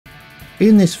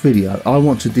In this video, I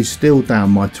want to distill down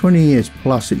my 20 years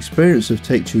plus experience of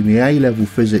teaching the A-level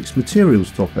physics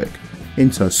materials topic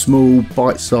into small,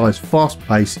 bite-sized,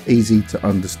 fast-paced, easy to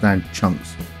understand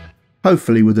chunks,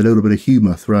 hopefully with a little bit of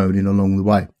humour thrown in along the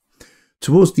way.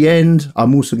 Towards the end,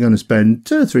 I'm also going to spend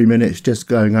 2 or 3 minutes just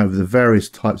going over the various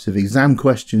types of exam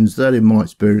questions that in my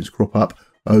experience crop up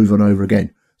over and over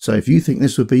again. So if you think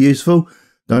this would be useful,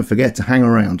 don't forget to hang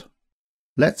around.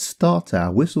 Let's start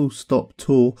our whistle-stop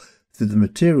tour through the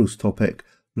materials topic,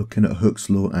 looking at Hooke's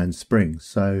law and springs.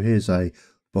 So here's a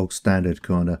bog standard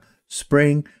kind of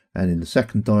spring, and in the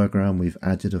second diagram we've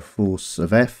added a force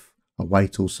of F, a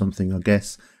weight or something I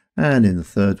guess, and in the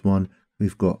third one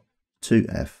we've got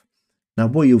 2F. Now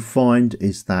what you'll find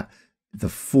is that the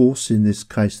force in this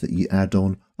case that you add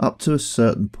on up to a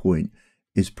certain point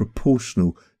is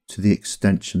proportional to the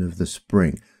extension of the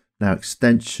spring. Now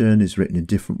extension is written in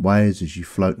different ways as you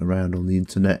float around on the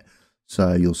internet.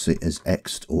 So you'll see it as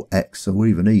X or X or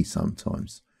even E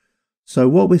sometimes. So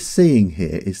what we're seeing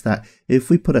here is that if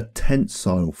we put a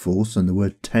tensile force, and the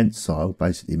word tensile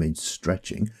basically means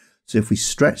stretching. So if we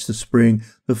stretch the spring,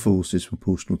 the force is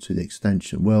proportional to the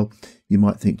extension. Well, you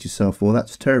might think to yourself, well,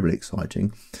 that's terribly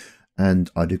exciting. And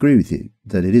I'd agree with you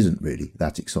that it isn't really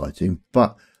that exciting.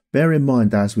 But bear in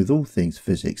mind, as with all things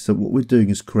physics, that what we're doing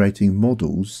is creating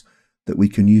models that we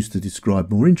can use to describe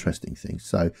more interesting things.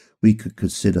 So we could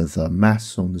consider the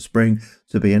mass on the spring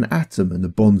to be an atom and the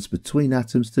bonds between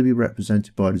atoms to be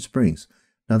represented by the springs.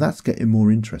 Now that's getting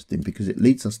more interesting because it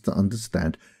leads us to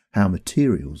understand how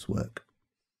materials work.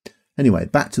 Anyway,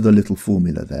 back to the little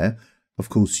formula there. Of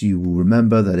course, you will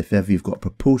remember that if ever you've got a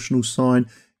proportional sign,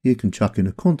 you can chuck in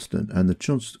a constant, and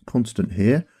the constant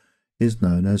here is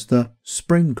known as the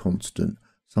spring constant,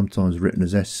 sometimes written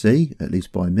as SC, at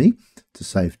least by me, to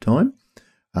save time.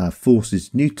 Force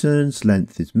is newtons,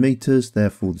 length is meters,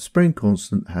 therefore the spring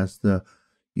constant has the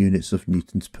units of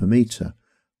newtons per meter.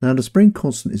 Now the spring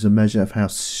constant is a measure of how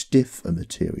stiff a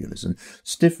material is, and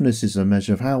stiffness is a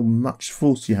measure of how much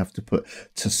force you have to put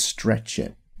to stretch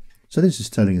it. So this is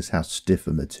telling us how stiff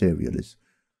a material is.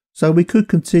 So we could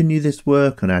continue this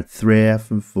work and add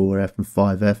 3F and 4F and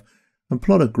 5F and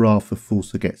plot a graph of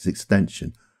force against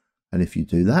extension. And if you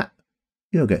do that,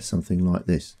 you'll get something like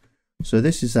this. So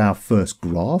this is our first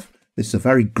graph. This is a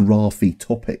very graphy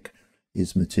topic,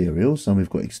 is materials. And we've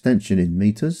got extension in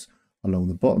meters along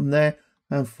the bottom there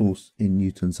and force in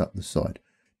newtons up the side.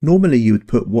 Normally you would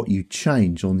put what you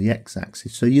change on the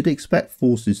x-axis. So you'd expect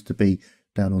forces to be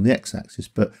down on the x-axis.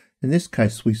 But in this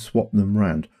case, we swap them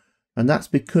round. And that's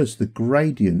because the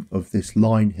gradient of this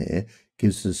line here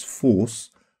gives us force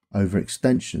over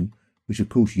extension, which of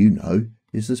course you know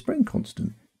is the spring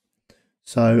constant.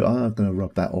 So I'm going to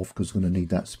rub that off because I'm going to need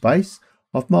that space.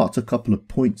 I've marked a couple of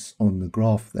points on the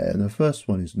graph there, and the first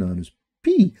one is known as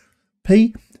P.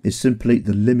 P is simply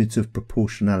the limit of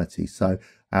proportionality. So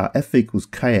our F equals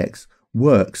Kx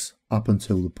works up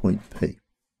until the point P.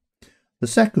 The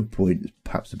second point,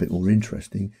 perhaps a bit more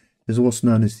interesting, is what's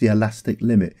known as the elastic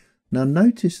limit. Now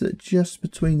notice that just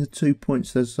between the 2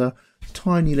 points there's a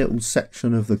tiny little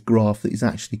section of the graph that is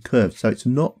actually curved, so it's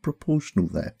not proportional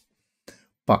there.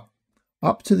 But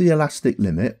up to the elastic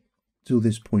limit, till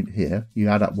this point here, you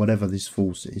add up whatever this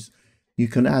force is, you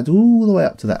can add all the way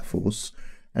up to that force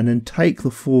and then take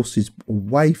the forces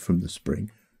away from the spring,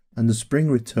 and the spring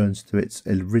returns to its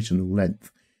original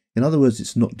length. In other words,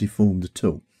 it's not deformed at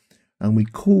all. And we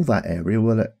call that area,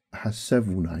 well, it has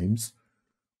several names,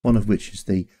 one of which is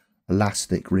the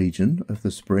elastic region of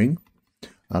the spring,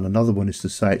 and another one is to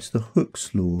say it's the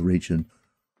Hooke's law region,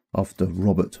 after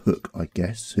Robert Hooke, I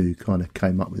guess, who kind of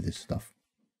came up with this stuff.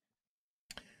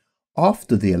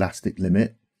 After the elastic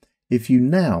limit, if you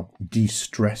now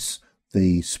de-stress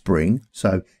the spring,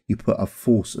 so you put a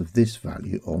force of this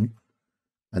value on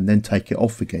and then take it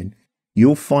off again,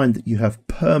 you'll find that you have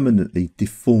permanently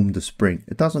deformed the spring.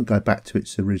 It doesn't go back to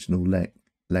its original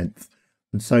length.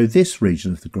 And so this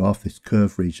region of the graph, this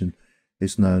curved region,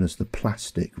 is known as the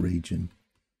plastic region.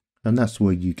 And that's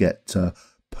where you get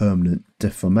permanent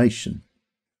deformation.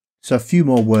 So a few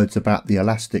more words about the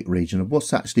elastic region and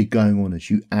what's actually going on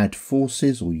as you add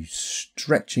forces or you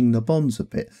stretching the bonds a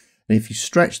bit. And if you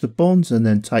stretch the bonds and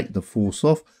then take the force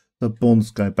off, the bonds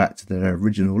go back to their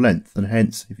original length. And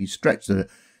hence, if you stretch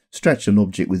an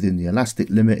object within the elastic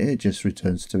limit, it just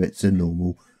returns to its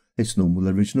normal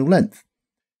original length.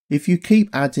 If you keep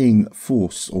adding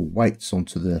force or weights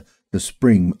onto the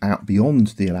spring out beyond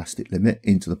the elastic limit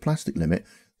into the plastic limit,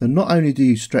 then not only do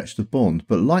you stretch the bond,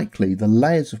 but likely the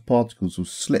layers of particles will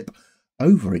slip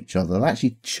over each other. They'll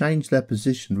actually change their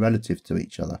position relative to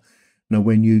each other. Now,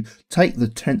 when you take the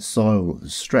tensile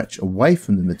stretch away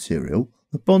from the material,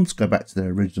 The bonds go back to their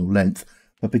original length,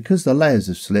 but because the layers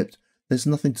have slipped, there's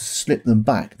nothing to slip them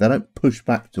back. They don't push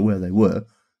back to where they were,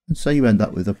 and so you end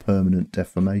up with a permanent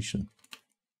deformation.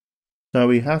 So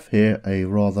we have here a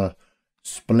rather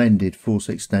splendid force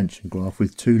extension graph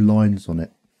with two lines on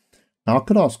it. Now I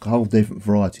could ask a whole different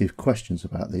variety of questions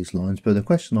about these lines, but the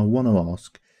question I want to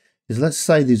ask is, let's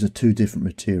say these are two different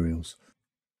materials.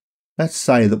 Let's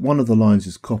say that one of the lines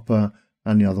is copper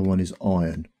and the other one is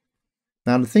iron.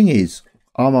 Now the thing is,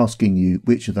 I'm asking you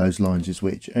which of those lines is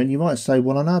which, and you might say,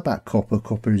 well, I know about copper.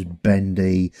 Copper is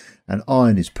bendy and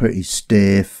iron is pretty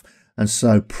stiff, and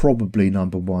so probably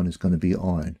number one is going to be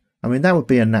iron. I mean, that would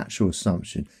be a natural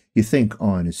assumption. You think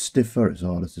iron is stiffer, it's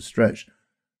harder to stretch,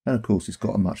 and of course it's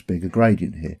got a much bigger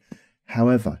gradient here.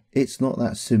 However, it's not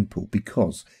that simple,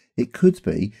 because it could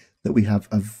be that we have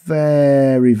a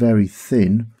very, very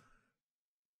thin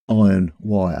iron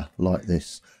wire like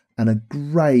this, and a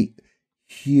great,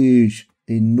 huge,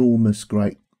 enormous,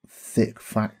 great, thick,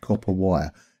 fat copper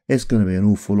wire. It's going to be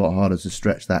an awful lot harder to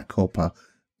stretch that copper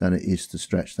than it is to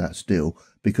stretch that steel,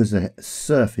 because the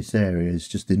surface area is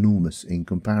just enormous in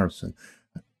comparison.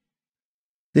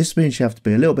 This means you have to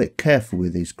be a little bit careful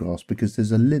with these graphs, because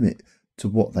there's a limit to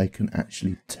what they can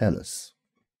actually tell us.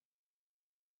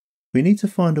 We need to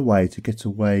find a way to get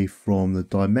away from the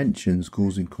dimensions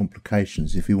causing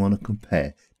complications if we want to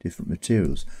compare different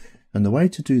materials. And the way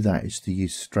to do that is to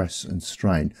use stress and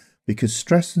strain, because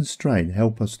stress and strain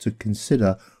help us to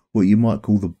consider what you might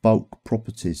call the bulk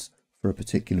properties for a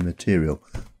particular material.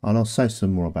 And I'll say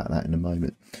some more about that in a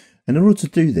moment. And in order to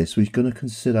do this, we're going to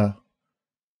consider,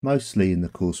 mostly in the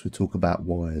course, we talk about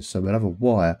wires. So we'll have a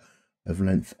wire of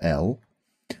length L,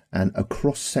 and a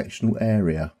cross-sectional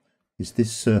area is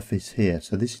this surface here.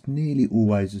 So this is nearly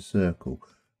always a circle.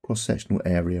 Cross-sectional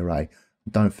area A.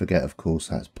 Don't forget, of course,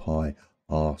 that's pi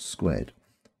r squared.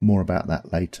 More about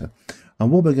that later.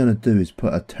 And what we're going to do is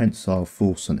put a tensile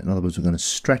force on it. In other words, we're going to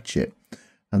stretch it,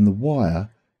 and the wire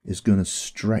is going to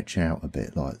stretch out a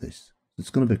bit like this.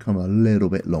 It's going to become a little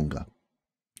bit longer.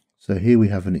 So here we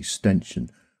have an extension,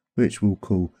 which we'll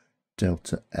call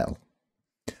delta L.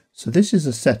 So this is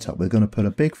a setup. We're going to put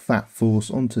a big fat force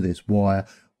onto this wire.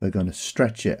 We're going to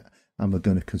stretch it, and we're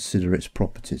going to consider its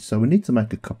properties. So we need to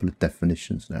make a couple of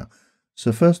definitions now.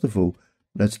 So first of all,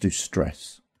 let's do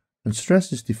stress. And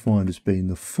stress is defined as being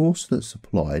the force that's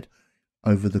applied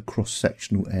over the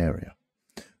cross-sectional area.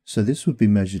 So this would be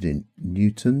measured in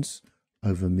newtons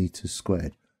over meters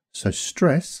squared. So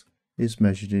stress is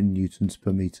measured in newtons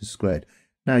per meter squared.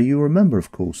 Now you remember,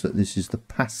 of course, that this is the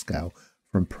Pascal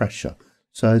from pressure.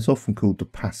 So it's often called the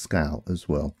Pascal as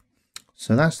well.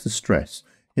 So that's the stress.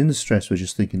 In the stress, we're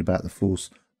just thinking about the force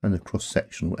and the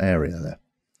cross-sectional area there.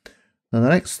 Now the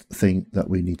next thing that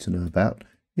we need to know about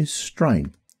is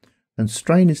strain. And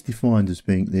strain is defined as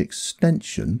being the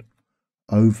extension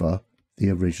over the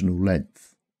original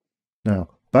length. Now,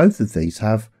 both of these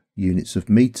have units of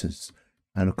meters.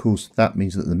 And of course, that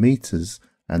means that the meters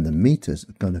and the meters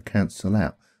are going to cancel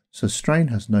out. So strain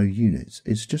has no units.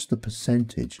 It's just a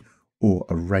percentage or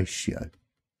a ratio.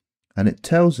 And it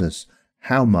tells us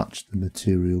how much the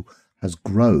material has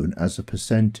grown as a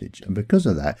percentage. And because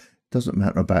of that, it doesn't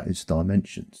matter about its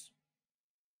dimensions.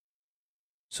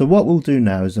 So what we'll do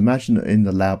now is imagine that in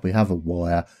the lab we have a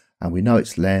wire and we know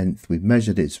its length. We've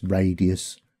measured its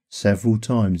radius several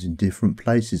times in different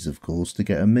places, of course, to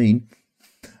get a mean.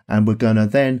 And we're going to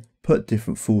then put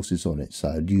different forces on it.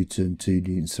 So Newton, 2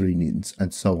 newtons, 3 newtons,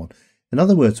 and so on. In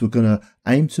other words, we're going to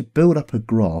aim to build up a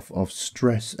graph of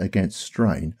stress against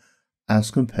strain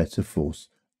as compared to force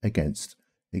against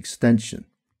extension.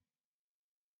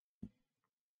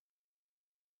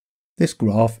 This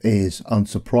graph is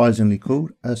unsurprisingly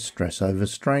called a stress over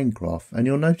strain graph, and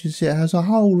you'll notice it has a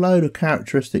whole load of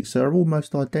characteristics that are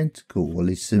almost identical, or at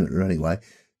least similar anyway,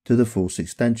 to the force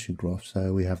extension graph.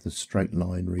 So we have the straight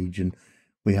line region,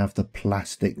 we have the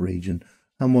plastic region,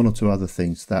 and one or two other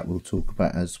things that we'll talk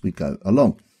about as we go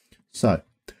along. So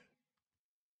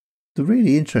the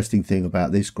really interesting thing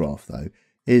about this graph, though,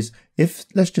 is if,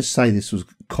 let's just say this was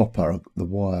copper, the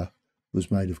wire was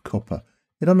made of copper,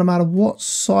 it doesn't matter what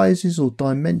sizes or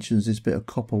dimensions this bit of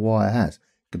copper wire has.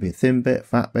 It could be a thin bit,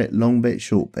 fat bit, long bit,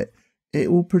 short bit.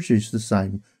 It will produce the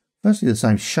same, firstly the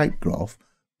same shape graph,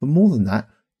 but more than that,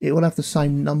 it will have the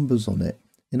same numbers on it.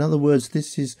 In other words,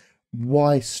 this is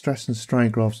why stress and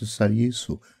strain graphs are so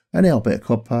useful. Any old bit of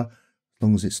copper, as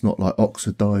long as it's not like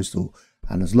oxidized,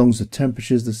 and as long as the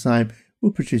temperature is the same,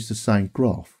 will produce the same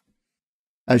graph.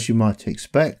 As you might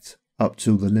expect, up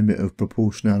to the limit of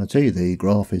proportionality, the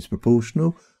graph is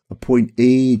proportional. A point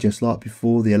E, just like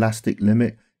before, the elastic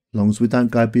limit. As long as we don't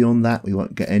go beyond that, we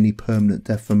won't get any permanent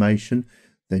deformation.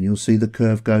 Then you'll see the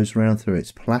curve goes round through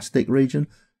its plastic region,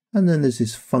 and then there's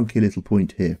this funky little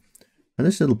point here. And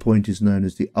this little point is known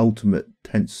as the ultimate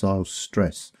tensile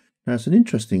stress. Now it's an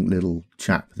interesting little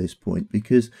chap, this point,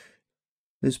 because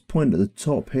this point at the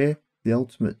top here, the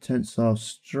ultimate tensile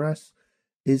stress,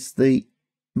 is the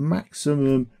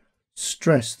maximum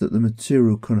stress that the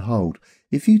material can hold.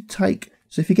 If you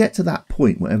get to that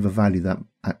point, whatever value that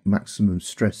maximum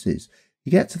stress is,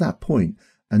 you get to that point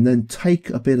and then take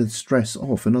a bit of stress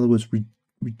off, in other words,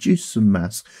 reduce some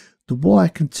mass, the wire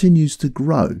continues to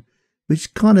grow,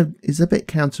 which kind of is a bit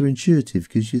counterintuitive,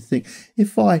 because you think,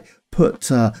 if I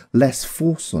put less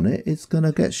force on it, it's going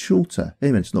to get shorter. I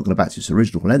mean, it's not going to back to its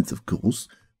original length, of course,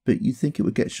 but you think it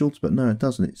would get shorter, but no, it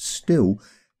doesn't. It still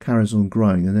carries on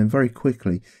growing, and then very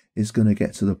quickly it's going to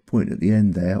get to the point at the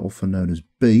end there, often known as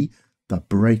B, the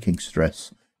breaking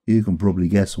stress. You can probably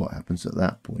guess what happens at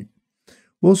that point.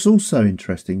 What's also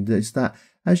interesting is that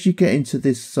as you get into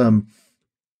this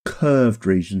curved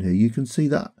region here, you can see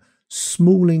that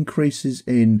small increases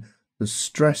in the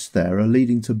stress there are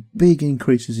leading to big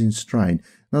increases in strain.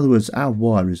 In other words, our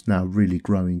wire is now really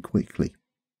growing quickly.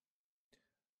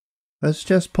 It's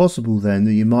just possible then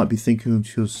that you might be thinking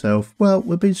to yourself, well,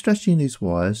 we've been stretching these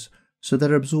wires, so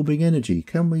they're absorbing energy.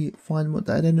 Can we find what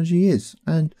that energy is?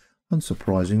 And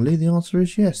unsurprisingly, the answer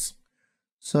is yes.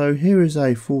 So here is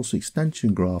a force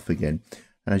extension graph again.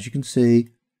 And as you can see,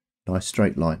 nice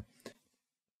straight line.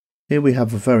 Here we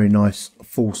have a very nice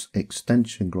force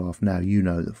extension graph. Now you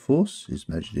know that force is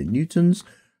measured in newtons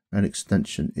and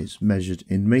extension is measured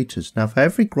in meters. Now for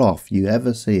every graph you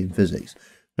ever see in physics,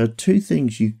 there are two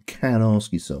things you can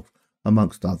ask yourself,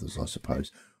 amongst others I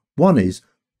suppose. One is,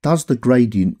 does the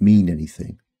gradient mean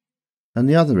anything? And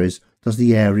the other is, does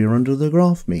the area under the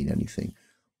graph mean anything?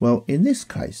 Well, in this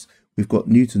case, we've got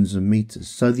newtons and meters.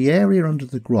 So the area under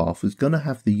the graph is going to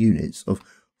have the units of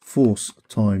force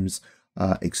times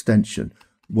extension,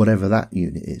 whatever that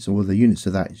unit is. Or the units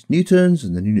of that is newtons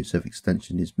and the units of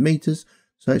extension is meters.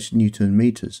 So it's Newton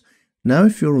meters. Now,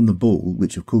 if you're on the ball,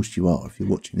 which of course you are if you're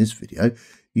watching this video,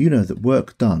 you know that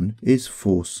work done is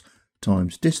force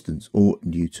times distance, or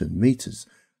Newton meters.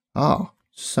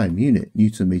 Same unit,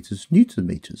 Newton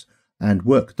meters. And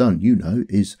work done, you know,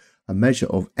 is a measure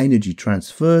of energy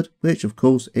transferred, which of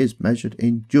course is measured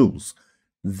in joules.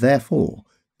 Therefore,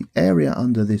 the area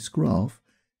under this graph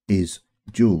is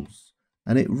joules,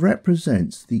 and it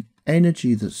represents the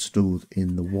energy that's stored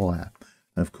in the wire.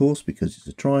 And of course, because it's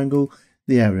a triangle,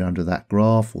 the area under that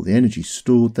graph, or the energy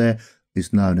stored there,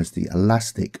 is known as the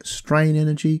elastic strain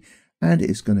energy, and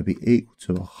it's going to be equal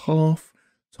to a half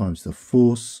times the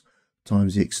force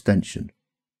times the extension,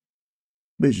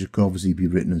 which could obviously be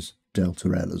written as delta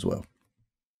L as well.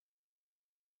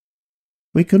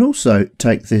 We can also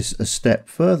take this a step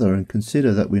further and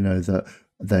consider that we know that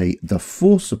the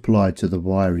force applied to the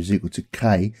wire is equal to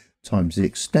K times the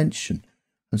extension.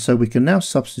 And so we can now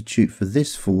substitute for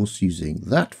this force using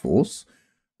that force,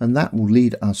 and that will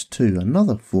lead us to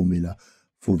another formula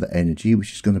for the energy,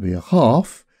 which is going to be a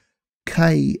half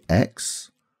kx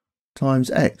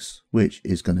times x, which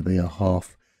is going to be a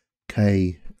half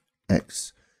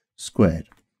kx squared.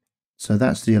 So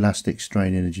that's the elastic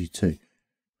strain energy too.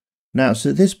 Now it's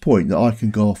at this point that I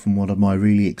can go off on one of my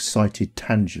really excited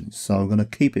tangents, so I'm going to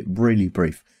keep it really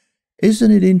brief.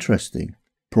 Isn't it interesting,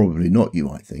 probably not you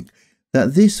might think,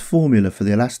 that this formula for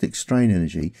the elastic strain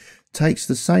energy takes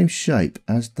the same shape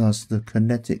as does the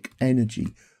kinetic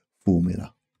energy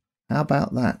formula? How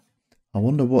about that? I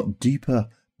wonder what deeper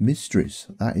mysteries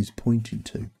that is pointing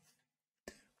to.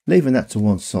 Leaving that to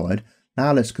one side,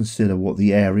 now let's consider what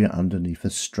the area underneath a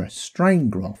stress-strain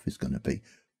graph is going to be.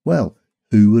 Well,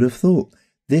 who would have thought?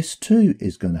 This too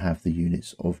is going to have the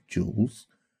units of joules,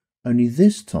 only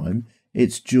this time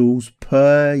it's joules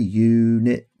per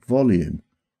unit volume.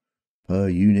 Per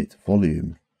unit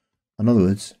volume. In other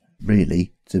words,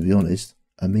 really, to be honest,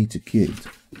 a meter cubed.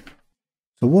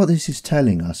 So what this is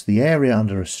telling us, the area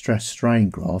under a stress-strain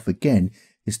graph, again,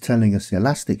 is telling us the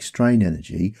elastic strain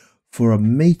energy for a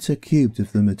meter cubed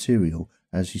of the material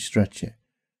as you stretch it.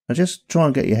 Now just try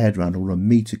and get your head around what a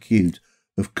meter cubed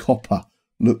of copper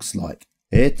looks like.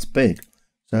 It's big.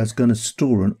 So it's going to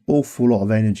store an awful lot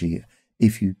of energy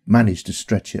if you manage to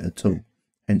stretch it at all.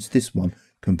 Hence this one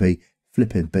can be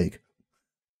flipping big.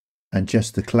 And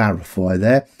just to clarify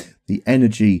there, the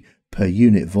energy per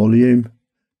unit volume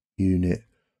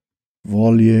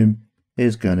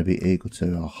is going to be equal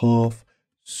to a half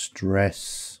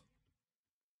stress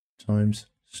times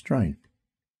strain.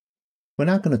 We're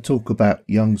now going to talk about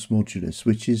Young's modulus,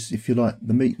 which is, if you like,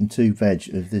 the meat and two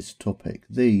veg of this topic,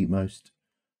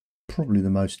 probably the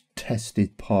most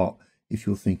tested part if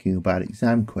you're thinking about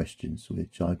exam questions,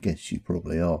 which I guess you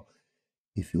probably are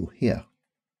if you're here.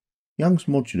 Young's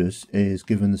modulus is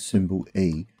given the symbol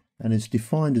E and is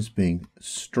defined as being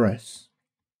stress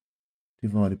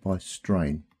divided by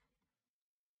strain.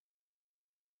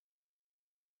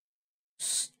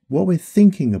 What we're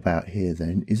thinking about here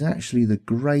then is actually the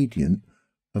gradient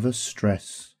of a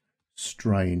stress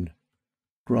strain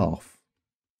graph.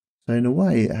 So in a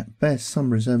way it bears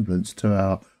some resemblance to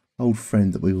our old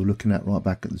friend that we were looking at right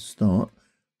back at the start,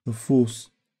 the force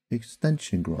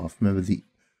extension graph. Remember the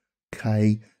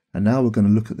K, and now we're going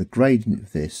to look at the gradient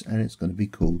of this, and it's going to be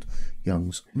called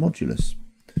Young's modulus.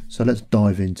 So let's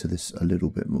dive into this a little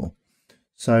bit more.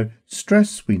 So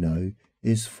stress, we know,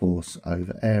 is force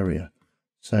over area.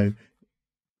 So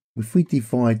if we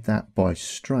divide that by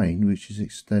strain, which is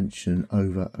extension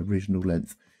over original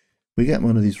length, we get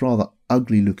one of these rather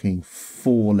ugly looking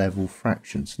 4-level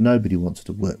fractions. Nobody wants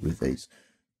to work with these.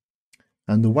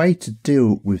 And the way to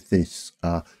deal with this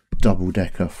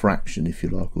double-decker fraction, if you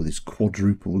like, or this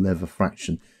quadruple lever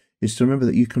fraction, is to remember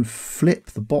that you can flip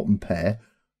the bottom pair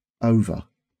over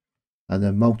and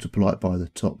then multiply it by the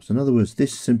tops. In other words,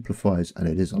 this simplifies, and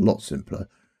it is a lot simpler,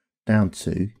 down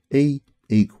to E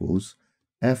equals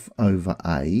F over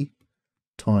A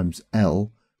times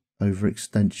L over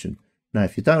extension. Now,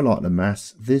 if you don't like the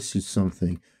maths, this is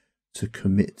something to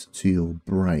commit to your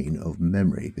brain of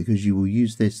memory, because you will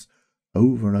use this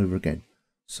over and over again.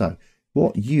 So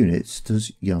what units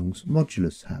does Young's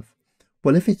modulus have?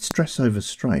 Well, if it's stress over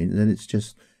strain, then it's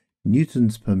just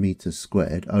newtons per meter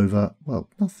squared over, well,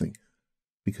 nothing,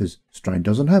 because strain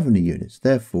doesn't have any units.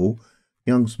 Therefore,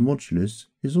 Young's modulus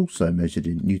is also measured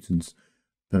in newtons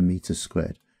per meter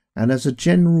squared. And as a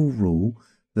general rule,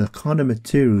 the kind of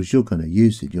materials you're going to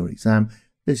use in your exam,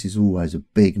 this is always a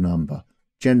big number,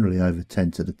 generally over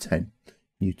 10 to the 10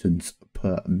 newtons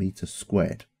per meter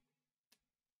squared.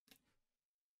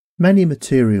 Many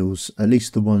materials, at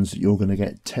least the ones that you're going to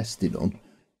get tested on,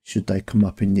 should they come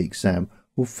up in the exam,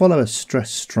 will follow a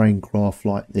stress-strain graph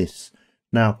like this.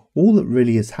 Now, all that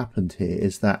really has happened here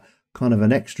is that kind of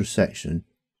an extra section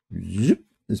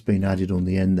has been added on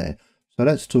the end there. So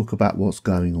let's talk about what's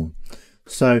going on.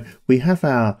 So we have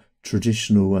our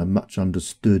traditional and much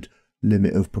understood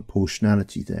limit of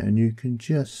proportionality there, and you can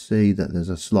just see that there's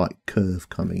a slight curve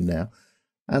coming now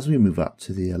as we move up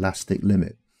to the elastic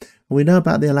limit. And we know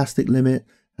about the elastic limit,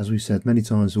 as we've said many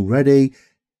times already.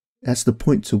 That's the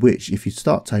point to which, if you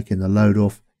start taking the load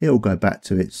off, it will go back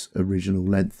to its original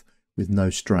length with no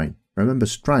strain. Remember,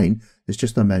 strain is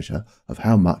just a measure of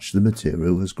how much the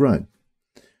material has grown.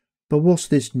 But what's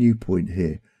this new point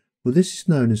here? Well, this is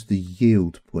known as the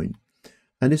yield point.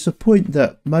 And it's a point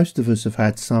that most of us have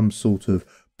had some sort of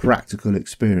practical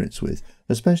experience with,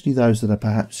 especially those that are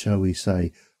perhaps, shall we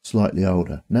say, slightly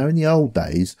older. Now, in the old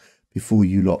days, before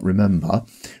you lot remember,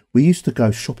 we used to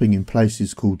go shopping in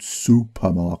places called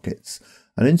supermarkets.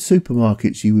 And in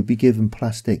supermarkets, you would be given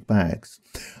plastic bags.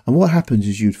 And what happens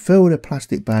is you'd fill the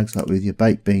plastic bags up with your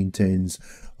baked bean tins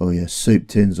or your soup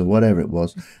tins or whatever it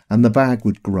was, and the bag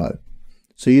would grow.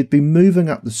 So you'd be moving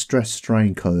up the stress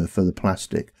strain curve for the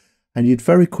plastic, and you'd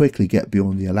very quickly get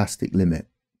beyond the elastic limit.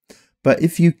 But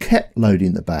if you kept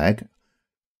loading the bag,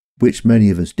 which many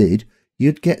of us did,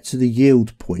 you'd get to the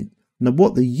yield point. Now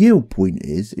what the yield point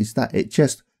is that it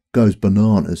just goes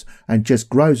bananas and just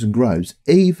grows and grows,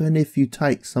 even if you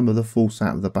take some of the force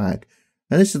out of the bag.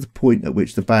 And this is the point at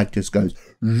which the bag just goes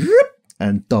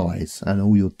and dies, and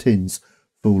all your tins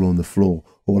fall on the floor,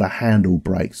 or the handle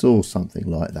breaks or something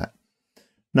like that.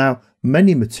 Now,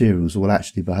 many materials will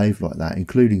actually behave like that,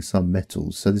 including some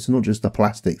metals. So this is not just a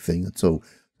plastic thing at all.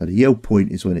 So the yield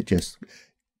point is when it just,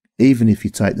 even if you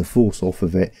take the force off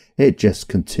of it, it just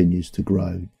continues to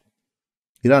grow.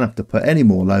 You don't have to put any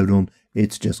more load on,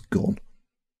 it's just gone.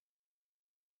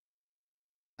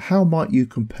 How might you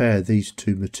compare these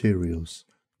two materials?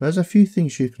 There's a few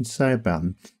things you can say about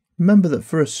them. Remember that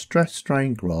for a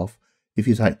stress-strain graph, if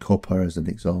you take copper as an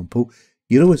example,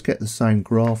 you'll always get the same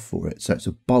graph for it. So it's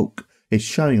a bulk. It's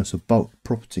showing us a bulk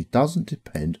property. It doesn't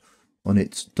depend on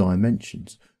its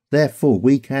dimensions. Therefore,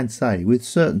 we can say with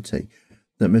certainty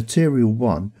that material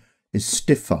 1 is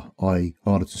stiffer, i.e.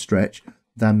 harder to stretch,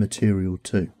 than material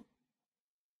 2.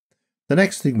 The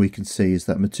next thing we can see is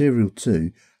that material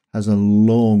 2 has a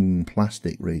long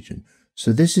plastic region.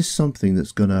 So this is something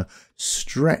that's going to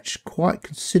stretch quite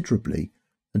considerably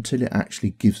until it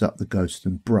actually gives up the ghost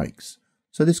and breaks.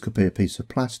 So this could be a piece of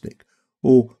plastic,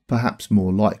 or perhaps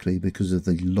more likely, because of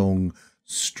the long,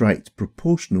 straight,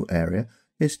 proportional area,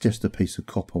 it's just a piece of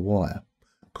copper wire.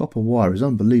 Copper wire is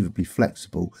unbelievably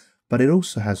flexible, but it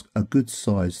also has a good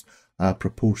sized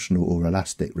proportional or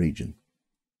elastic region.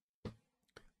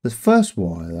 The first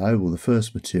wire though, or the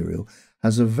first material,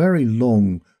 has a very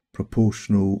long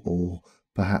proportional or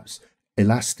perhaps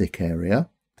elastic area,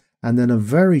 and then a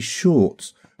very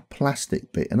short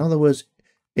plastic bit. In other words,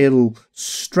 it'll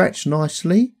stretch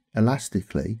nicely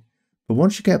elastically, but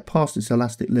once you get past its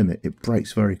elastic limit, it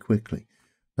breaks very quickly.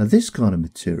 Now this kind of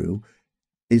material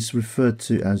is referred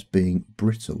to as being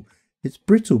brittle. It's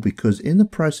brittle because in the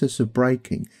process of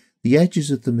breaking, the edges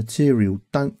of the material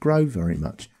don't grow very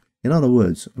much. In other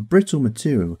words, a brittle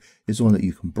material is one that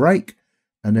you can break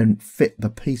and then fit the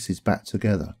pieces back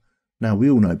together. Now we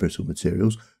all know brittle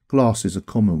materials. Glass is a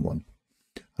common one.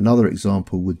 Another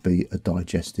example would be a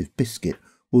digestive biscuit,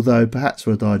 although perhaps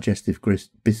for a digestive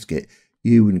biscuit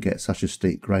you wouldn't get such a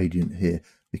steep gradient here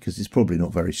because it's probably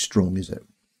not very strong, is it?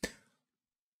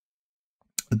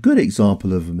 A good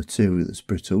example of a material that's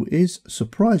brittle is,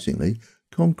 surprisingly,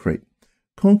 concrete.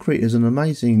 Concrete is an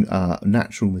amazing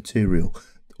natural material,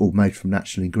 or made from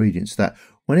natural ingredients, that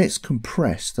when it's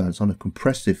compressed, and it's under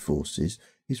compressive forces,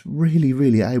 is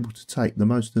really able to take the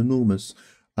most enormous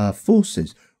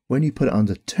forces. When you put it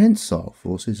under tensile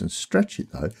forces and stretch it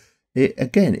though,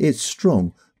 it's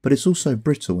strong, but it's also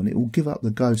brittle and it will give up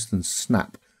the ghost and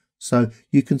snap. So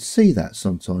you can see that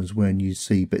sometimes when you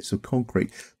see bits of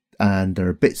concrete and there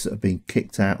are bits that have been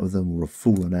kicked out of them or have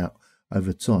fallen out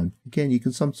over time. Again, you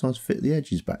can sometimes fit the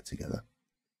edges back together.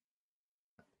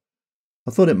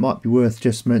 I thought it might be worth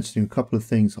just mentioning a couple of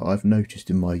things I've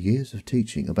noticed in my years of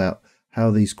teaching about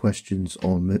how these questions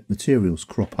on materials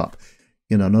crop up.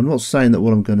 You know, and I'm not saying that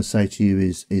what I'm going to say to you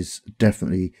is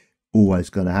definitely always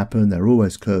going to happen. There are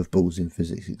always curveballs in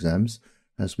physics exams,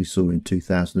 as we saw in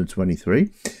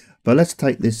 2023. But let's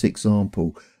take this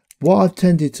example. What I've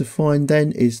tended to find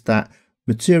then is that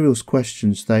materials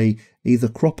questions, they either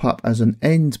crop up as an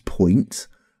end point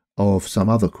of some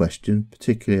other question,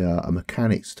 particularly a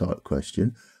mechanics type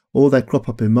question, or they crop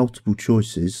up in multiple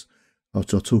choices,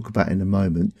 which I'll talk about in a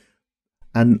moment.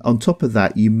 And on top of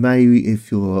that, you may,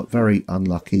 if you're very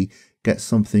unlucky, get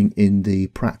something in the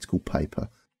practical paper.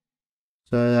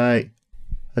 So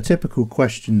a typical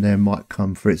question there might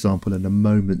come, for example, in a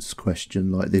moments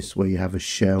question like this, where you have a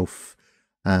shelf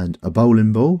and a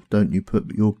bowling ball. Don't you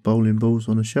put your bowling balls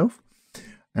on a shelf?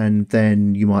 And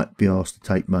then you might be asked to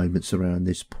take moments around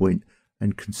this point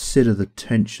and consider the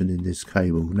tension in this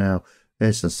cable. Now,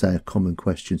 there's, let's say, a common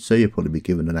question, so you'll probably be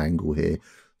given an angle here,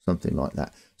 something like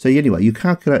that. So anyway, you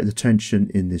calculate the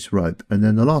tension in this rope, and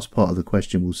then the last part of the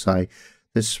question will say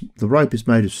the rope is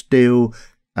made of steel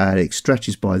and it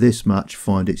stretches by this much,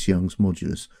 find its Young's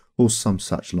modulus, or some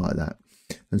such like that.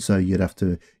 And so you'd have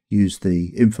to use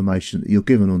the information that you're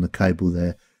given on the cable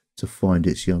there to find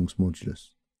its Young's modulus.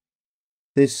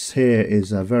 This here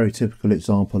is a very typical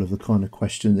example of the kind of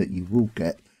question that you will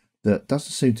get that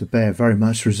doesn't seem to bear very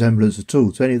much resemblance at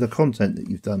all to any of the content that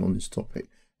you've done on this topic.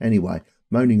 Anyway,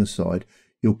 moaning aside,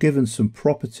 you're given some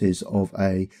properties of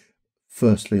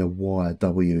firstly a wire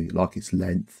W, like its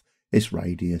length, its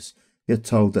radius. You're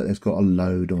told that it's got a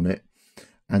load on it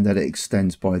and that it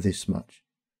extends by this much.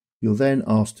 You're then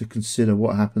asked to consider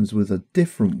what happens with a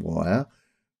different wire,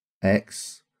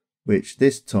 X, which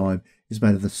this time is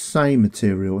made of the same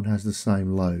material and has the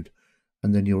same load.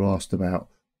 And then you're asked about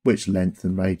which length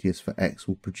and radius for X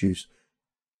will produce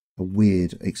a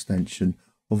weird extension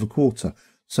of a quarter.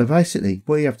 So basically,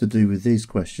 what you have to do with these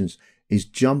questions is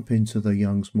jump into the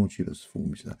Young's modulus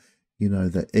formula. You know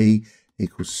that E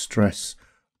equals stress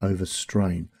over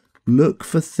strain. Look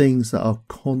for things that are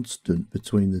constant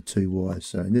between the two wires.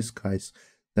 So in this case,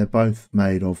 they're both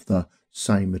made of the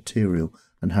same material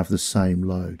and have the same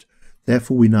load.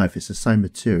 Therefore, we know if it's the same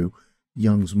material,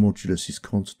 Young's modulus is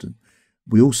constant.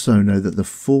 We also know that the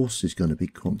force is going to be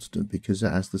constant because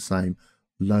it has the same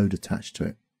load attached to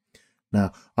it.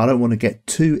 Now, I don't want to get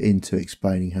too into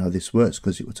explaining how this works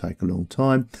because it will take a long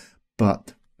time,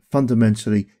 but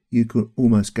fundamentally, you can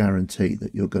almost guarantee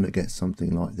that you're going to get something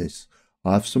like this.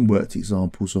 I have some worked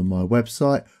examples on my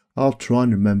website. I'll try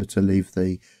and remember to leave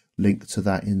the link to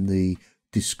that in the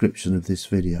description of this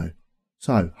video.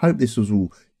 So, hope this was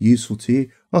all useful to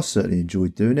you. I certainly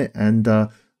enjoyed doing it, and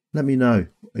let me know,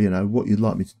 what you'd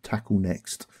like me to tackle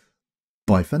next.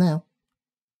 Bye for now.